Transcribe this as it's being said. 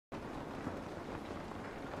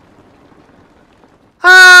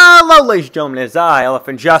Hello, ladies and gentlemen, it's I,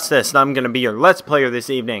 Elephant Justice, and I'm going to be your Let's Player this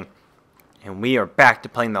evening. And we are back to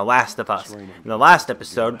playing The Last of Us. In the last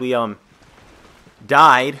episode, we,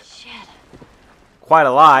 died quite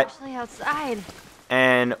a lot. Actually outside.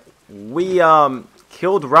 And we,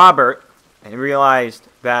 killed Robert and realized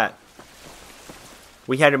that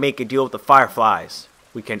we had to make a deal with the Fireflies.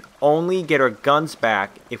 We can only get our guns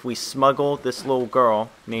back if we smuggle this little girl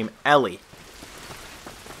named Ellie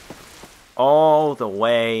all the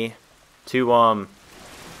way to, a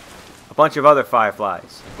bunch of other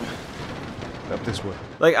Fireflies. Up this way.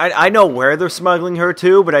 Like, I know where they're smuggling her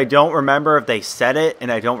to, but I don't remember if they said it, and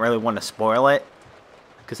I don't really want to spoil it.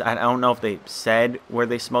 Because I don't know if they said where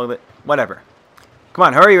they smuggled it. Whatever. Come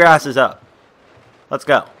on, hurry your asses up. Let's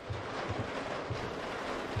go.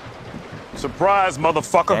 Surprise,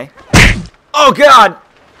 motherfucker. Okay. Oh, God!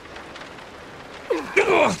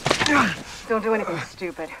 Don't do anything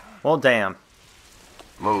stupid. Well, damn.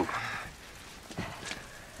 Move.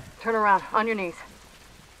 Turn around, on your knees.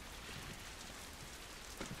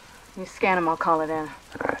 You scan him, I'll call it in.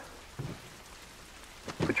 Alright.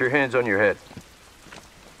 Put your hands on your head.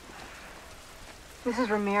 This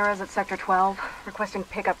is Ramirez at Sector 12, requesting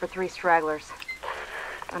pickup for 3 stragglers.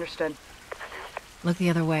 Understood. Look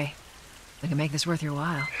the other way. We can make this worth your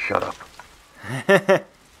while. Shut up.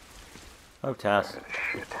 Oh, Tess.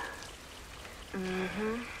 Shit.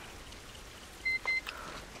 Mm-hmm.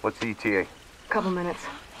 What's the ETA? Couple minutes.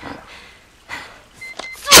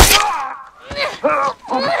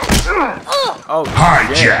 Oh,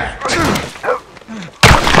 Hijacked.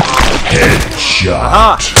 Headshot.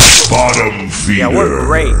 Aha. Bottom feeder. Yeah, we're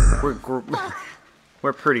great.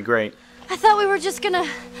 We're pretty great. I thought we were just gonna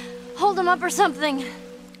hold him up or something.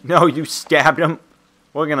 No, you stabbed him.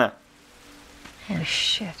 We're gonna... Oh,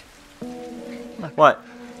 shit. Look. What?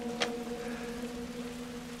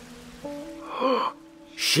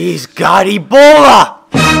 She's got Ebola!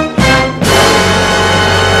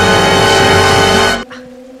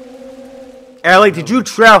 Ellie, did you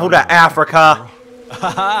travel to Africa?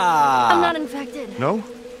 I'm not infected. No?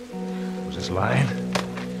 Was this lying?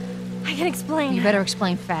 I can explain. You better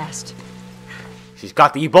explain fast. She's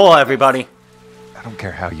got the Ebola, everybody. I don't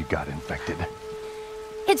care how you got infected.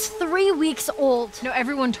 It's 3 weeks old. No,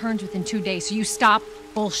 everyone turns within 2 days, so you stop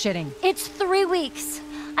bullshitting. It's 3 weeks.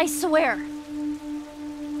 I swear.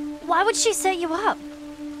 Why would she set you up?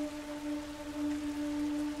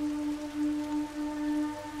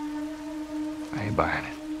 I ain't buying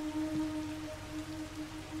it.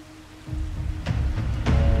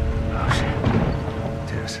 Oh, shit.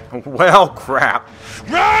 Tess. Well, crap.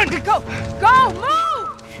 Run! Go!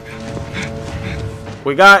 Move!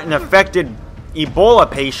 We got an affected Ebola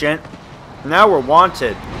patient. Now we're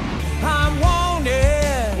wanted. I'm wanted.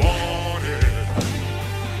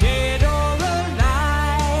 Dead or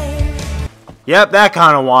alive. Yep, that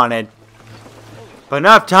kind of wanted. But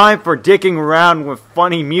enough time for dicking around with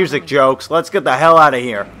funny music jokes. Let's get the hell out of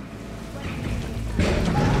here.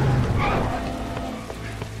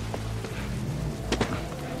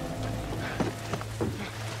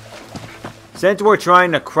 Since we're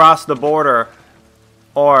trying to cross the border,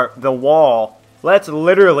 or the wall, let's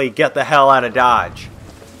literally get the hell out of Dodge.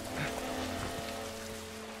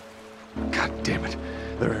 God damn it.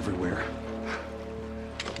 They're everywhere.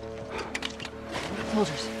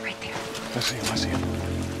 Soldiers, right there. I see him, I see him.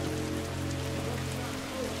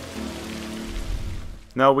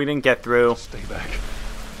 No, we didn't get through. Stay back.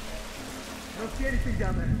 I don't see anything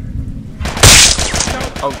down there.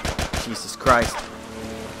 Oh, Jesus Christ.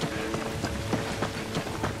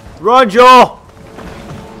 Run, Joel!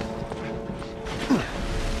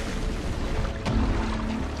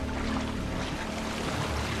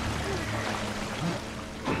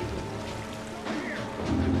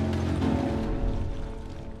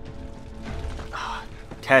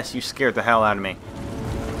 Tess, you scared the hell out of me.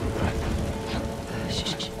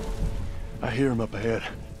 I hear him up ahead.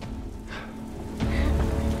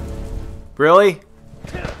 Really?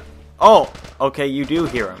 Oh, okay, you do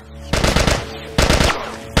hear him.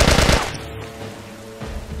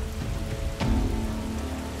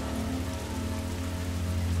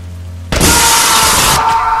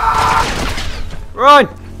 Run!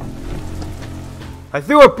 I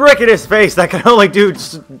threw a brick at his face. That can only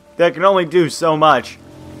do so much.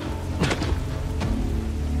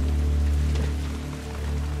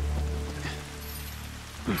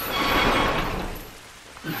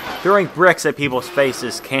 Throwing bricks at people's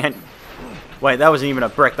faces can't... Wait, that wasn't even a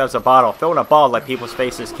brick, that was a bottle. Throwing a ball at people's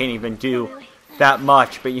faces can't even do that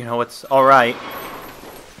much, but you know, it's alright.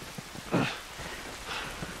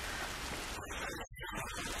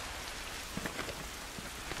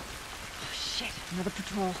 Shit, another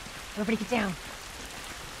patrol. Everybody get down.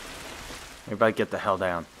 Everybody get the hell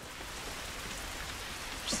down.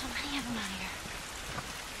 There's so many of them out here.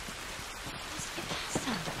 Let's get past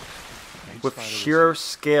them. With sheer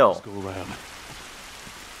skill. Go around.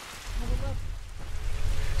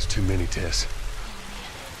 It's too many, Tess.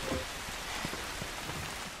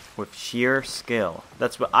 With sheer skill.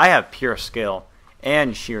 That's what I have, pure skill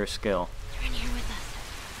and sheer skill. They're in here with us.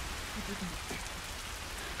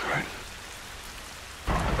 All right.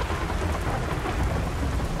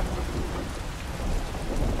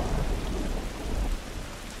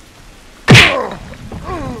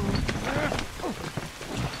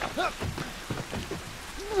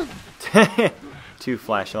 Two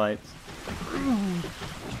flashlights.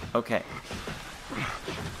 Okay.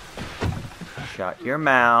 Shut your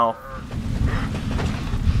mouth.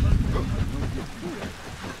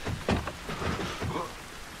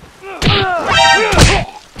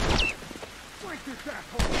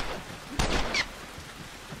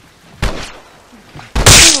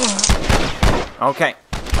 Okay.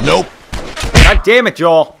 Nope. God damn it,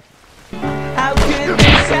 Joel. How could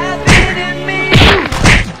this happen to me?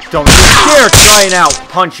 Don't you dare try and out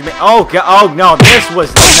punch me. Oh god, oh no, this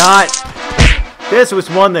was not. This was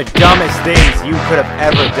one of the dumbest things you could have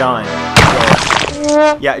ever done,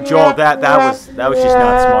 Joel. Yeah, Joel, that was just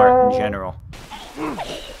not smart in general.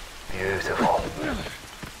 Beautiful.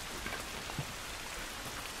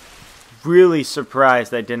 Really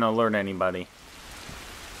surprised I didn't alert anybody.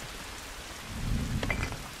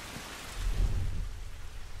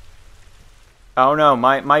 Oh no,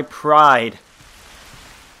 my pride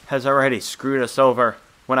has already screwed us over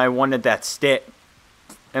when I wanted that stick.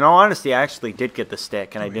 In all honesty, I actually did get the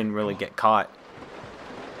stick and I didn't really get caught.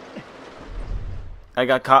 I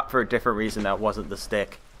got caught for a different reason that wasn't the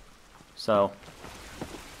stick. So.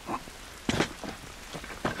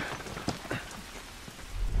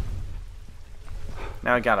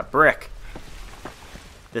 Now I got a brick.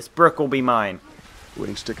 This brick will be mine. We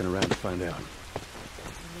ain't sticking around to find out.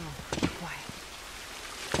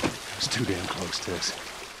 It's too damn close, Tess.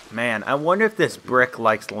 Man, I wonder if this brick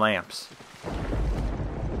likes lamps.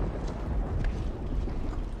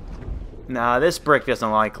 Nah, this brick doesn't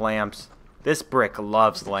like lamps. This brick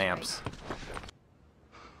loves lamps.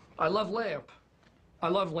 I love lamp. I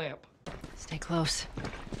love lamp. Stay close.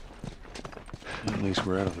 At least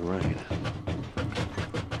we're out of the rain.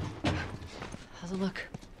 How's it look?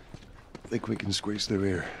 Think we can squeeze through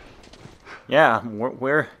here. Yeah,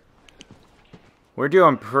 we're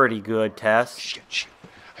doing pretty good, Tess. Shit.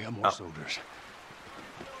 I got more soldiers.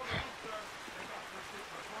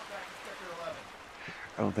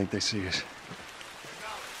 I don't think they see us.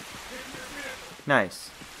 Nice.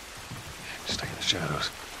 Stay in the shadows.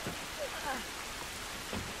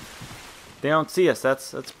 They don't see us.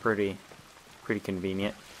 That's pretty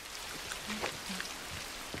convenient.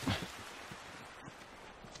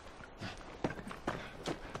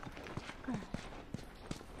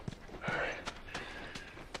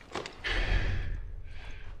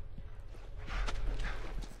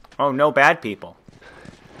 Oh, no bad people.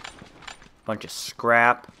 Bunch of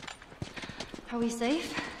scrap. Are we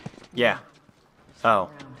safe? Yeah. Oh,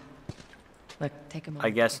 Look, take a moment.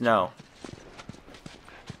 I guess no.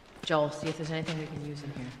 Joel, see if there's anything we can use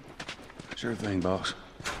in here. Sure thing, boss.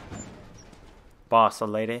 Boss, a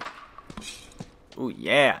lady. Ooh,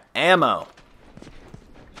 yeah, ammo.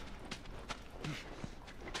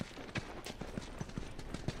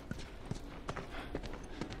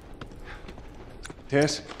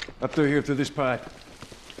 Tess, up through here through this pipe.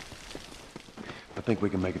 I think we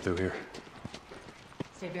can make it through here.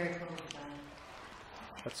 Stay very close.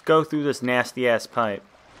 Let's go through this nasty ass pipe.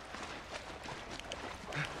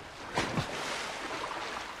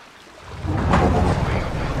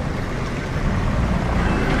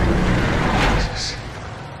 Jesus.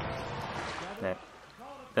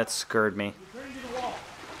 That scared me.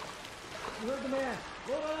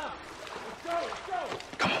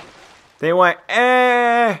 They went,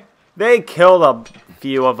 They killed a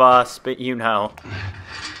few of us, but you know.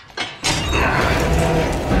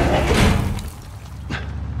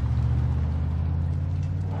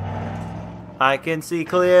 I can see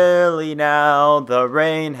clearly now. The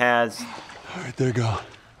rain has All right, they're gone.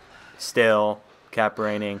 still kept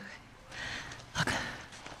raining. Look,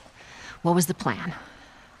 what was the plan?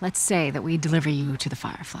 Let's say that we deliver you to the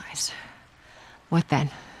Fireflies. What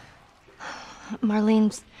then?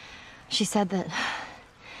 Marlene's... She said that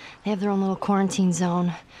they have their own little quarantine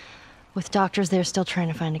zone with doctors there still trying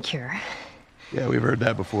to find a cure. Yeah, we've heard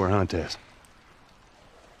that before, huh, Tess?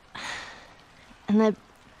 And that...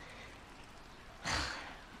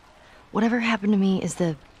 Whatever happened to me is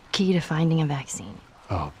the key to finding a vaccine.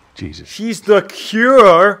 Oh, Jesus. She's the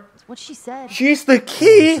cure. That's what she said. She's the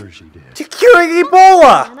key Sure she did. to curing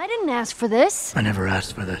Ebola. And I didn't ask for this. I never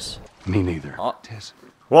asked for this. Me neither. Oh. Tess,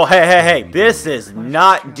 Well, hey, this is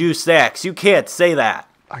not Deus Ex. You can't say that.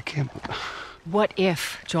 I can't... What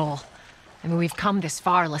if, Joel? I mean, we've come this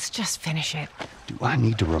far. Let's just finish it. Do I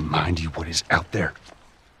need to remind you what is out there?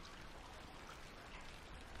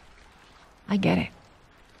 I get it.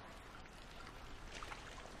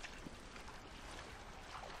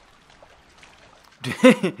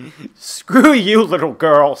 Screw you, little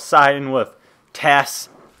girl, siding with Tess.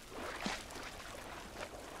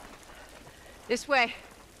 This way.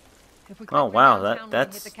 If we Oh, cut wow, through downtown, we can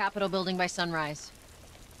that's- hit the Capitol building by sunrise.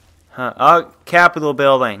 Huh. Oh, Capitol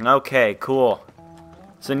building. Okay, cool.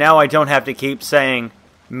 So now I don't have to keep saying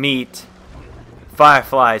meet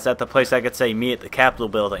fireflies at the place. I could say meet at the Capitol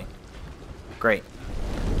building. Great.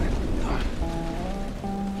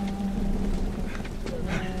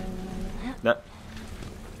 No.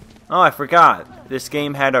 Oh, I forgot. This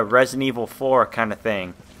game had a Resident Evil 4 kind of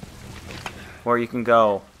thing. Where you can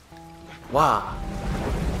go, wow.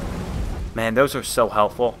 Man, those are so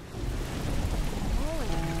helpful.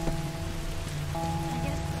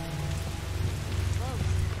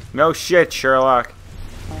 No shit, Sherlock.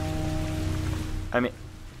 I mean,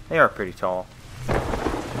 they are pretty tall.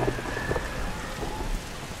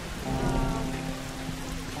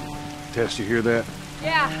 Tess, you hear that?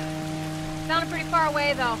 Yeah. Sounded pretty far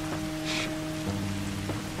away, though.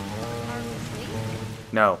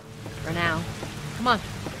 No. For now. Come on.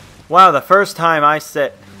 Wow, the first time I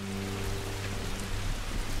said...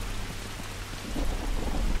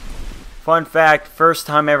 Fun fact, first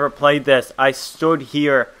time I ever played this, I stood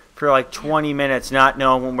here for like 20 minutes not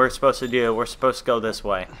knowing what we're supposed to do. We're supposed to go this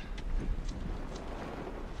way.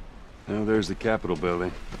 Oh, there's the Capitol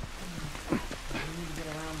building.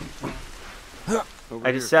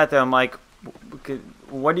 I just sat there, I'm like,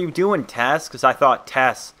 what are you doing, Tess? Because I thought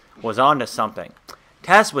Tess was onto something.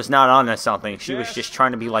 Tess was not onto something. She was just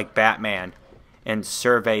trying to be like Batman and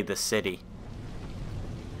survey the city.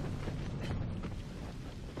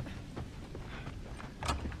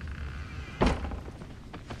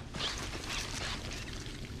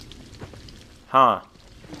 Huh.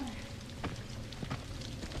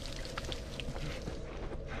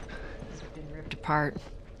 It's been ripped apart.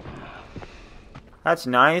 That's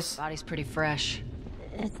nice. Body's pretty fresh.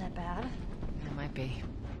 Is that bad? It might be.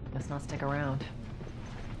 Let's not stick around.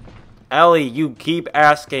 Ellie, you keep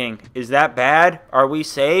asking, is that bad? Are we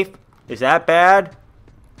safe? Is that bad?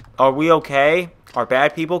 Are we okay? Are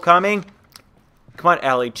bad people coming? Come on,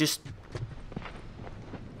 Ellie, just...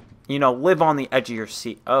 You know, live on the edge of your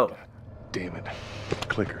seat. Oh. Damn it.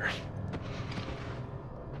 Clicker.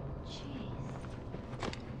 Jeez.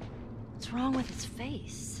 What's wrong with his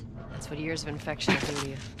face? That's what years of infection do to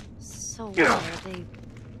you. So what, are they...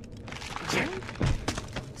 blind?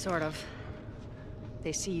 Sort of.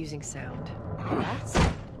 They see using sound. Bats?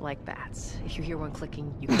 Like bats. If you hear one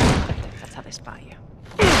clicking, you can detect it. That's how they spot you.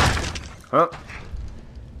 Oh.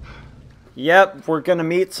 Yep, we're gonna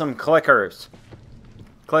meet some clickers.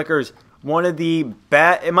 Clickers, one of the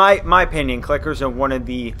best, in my opinion, clickers are one of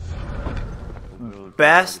the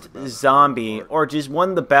best zombie, or just one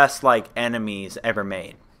of the best, like, enemies ever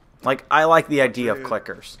made. Like, I like the idea of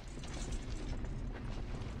clickers.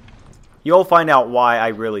 You'll find out why I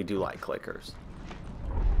really do like clickers.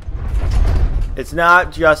 It's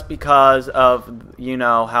not just because of, you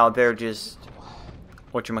know, how they're just,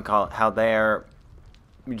 whatchamacallit, how they're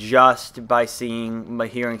just by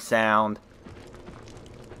hearing sound.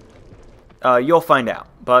 You'll find out.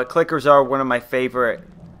 But clickers are one of my favorite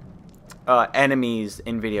enemies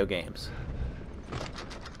in video games.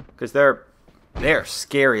 Because they're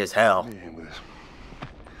scary as hell.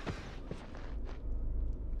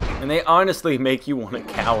 And they honestly make you want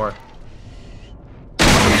to cower.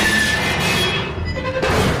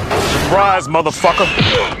 Surprise, motherfucker!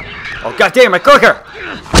 Oh, goddamn, my clicker!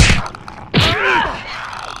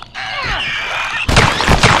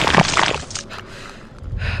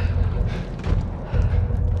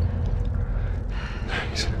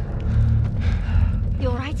 You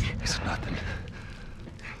alright? It's nothing.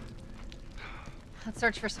 Let's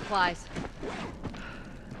search for supplies.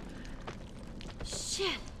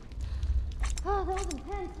 Shit. Oh, that was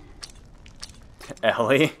intense.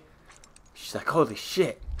 Ellie. She's like, holy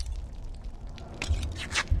shit.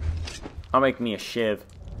 I'll make me a shiv.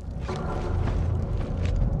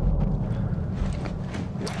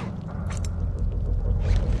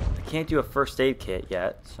 I can't do a first aid kit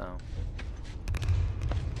yet, so.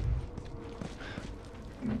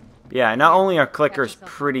 Yeah, not only are clickers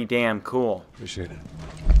pretty damn cool, Appreciate it.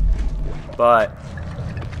 but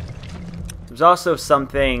There's also some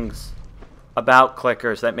things about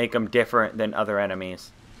clickers that make them different than other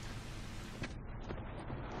enemies.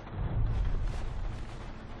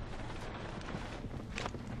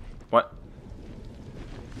 What?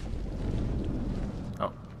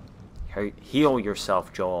 Oh. Heal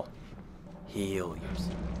yourself, Joel. Heal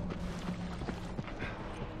yourself.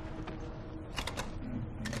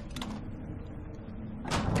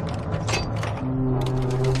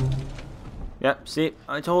 Yep, see,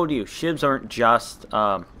 I told you, shivs aren't just,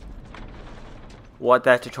 what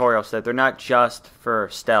that tutorial said. They're not just for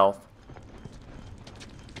stealth.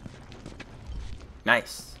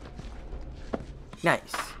 Nice.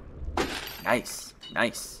 Nice. Nice.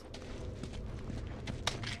 Nice.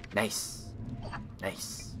 Nice.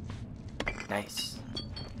 Nice. Nice.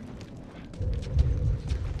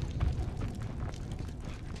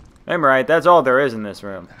 I'm right, that's all there is in this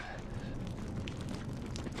room.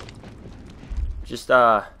 Just,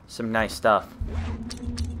 some nice stuff.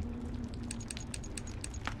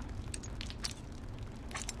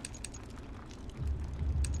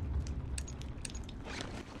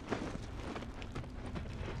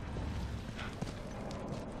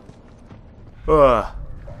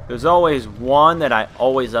 There's always one that I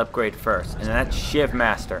always upgrade first, and that's Shiv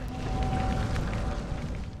Master.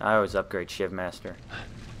 I always upgrade Shiv Master.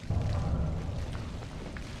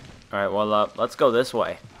 Alright, well, let's go this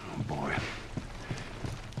way. Oh, boy.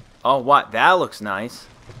 Oh, what? That looks nice.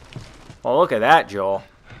 Oh, look at that, Joel.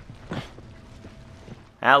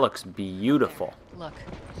 That looks beautiful. Look.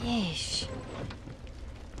 Yeesh.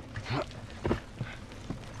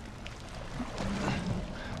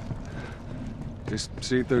 Just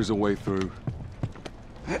see if there's a way through.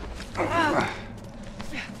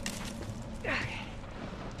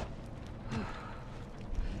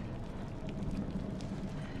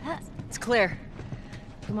 It's clear.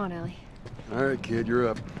 Come on, Ellie. All right, kid, you're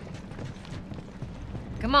up.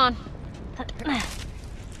 Come on.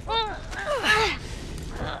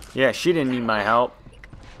 Yeah, she didn't need my help.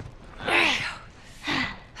 Okay.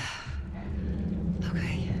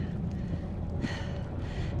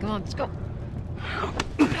 Come on, let's go.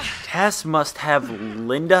 Tess must have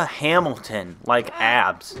Linda Hamilton like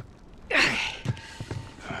abs.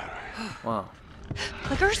 Wow.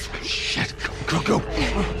 Clickers? Shit, go.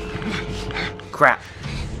 Crap.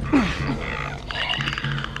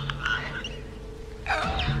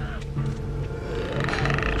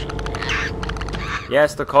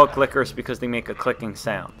 Yes, they're called clickers because they make a clicking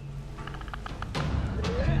sound.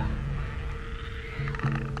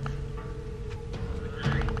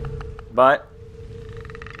 But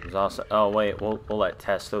there's also, oh wait, we'll let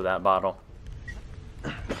Tess throw that bottle.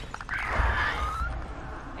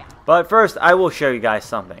 But first, I will show you guys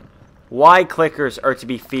something. Why clickers are to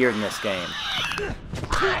be feared in this game.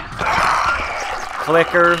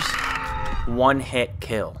 Clickers, one-hit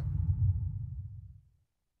kill.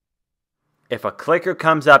 If a clicker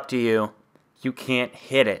comes up to you, you can't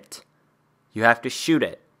hit it. You have to shoot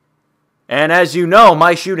it. And as you know,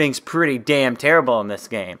 my shooting's pretty damn terrible in this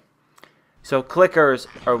game. So clickers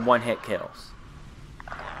are one-hit kills.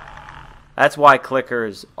 That's why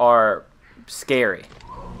clickers are scary.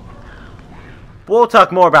 We'll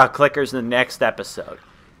talk more about clickers in the next episode.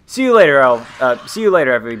 See you later,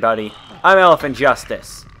 everybody. I'm Elephant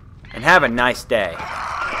Justice, and have a nice day.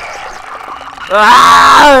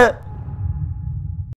 Ah!